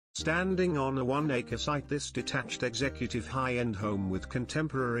Standing on a 1-acre site, this detached executive high-end home with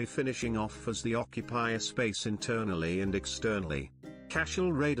contemporary finishing offers the occupier space internally and externally.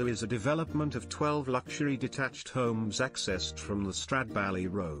 Caiseal Riada is a development of 12 luxury detached homes accessed from the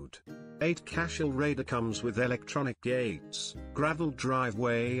Stradbally road. 8 Caiseal Riada comes with electronic gates, gravel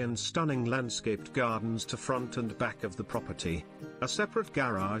driveway and stunning landscaped gardens to front and back of the property. A separate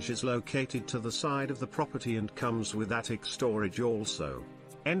garage is located to the side of the property and comes with attic storage also.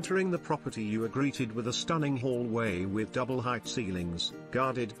 Entering the property, you are greeted with a stunning hallway with double-height ceilings,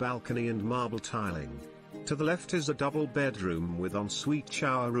 guarded balcony and marble tiling. To the left is a double bedroom with ensuite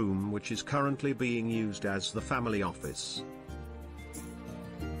shower room which is currently being used as the family office.